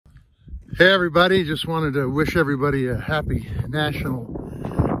Hey everybody, just wanted to wish everybody a happy National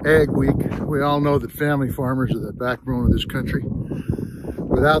Ag Week. We all know that family farmers are the backbone of this country.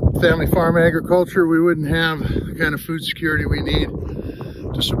 Without family farm agriculture, we wouldn't have the kind of food security we need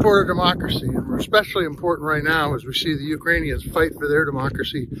to support our democracy. And we're especially important right now as we see the Ukrainians fight for their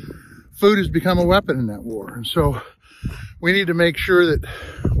democracy. Food has become a weapon in that war. And so we need to make sure that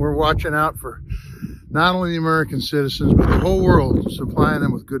we're watching out for not only the American citizens, but the whole world, supplying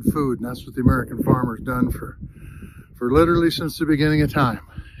them with good food. And that's what the American farmer's done for literally since the beginning of time.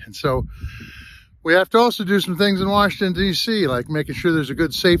 And so we have to also do some things in Washington, D.C., like making sure there's a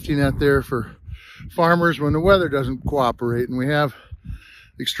good safety net there for farmers when the weather doesn't cooperate. And we have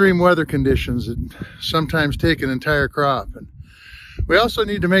extreme weather conditions that sometimes take an entire crop. And we also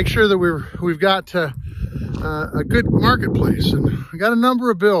need to make sure that we've got a good marketplace. And we got a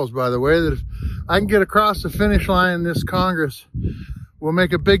number of bills, by the way, that if I can get across the finish line in this Congress, will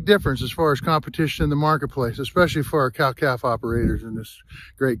make a big difference as far as competition in the marketplace, especially for our cow-calf operators in this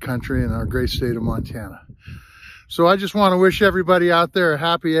great country and our great state of Montana. So I just want to wish everybody out there a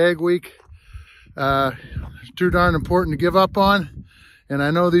happy Ag Week. It's too darn important to give up on. And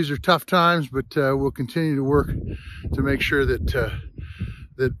I know these are tough times, but we'll continue to work to make sure that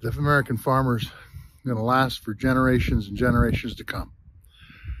the American farmers are going to last for generations and generations to come.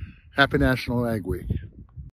 Happy National Ag Week.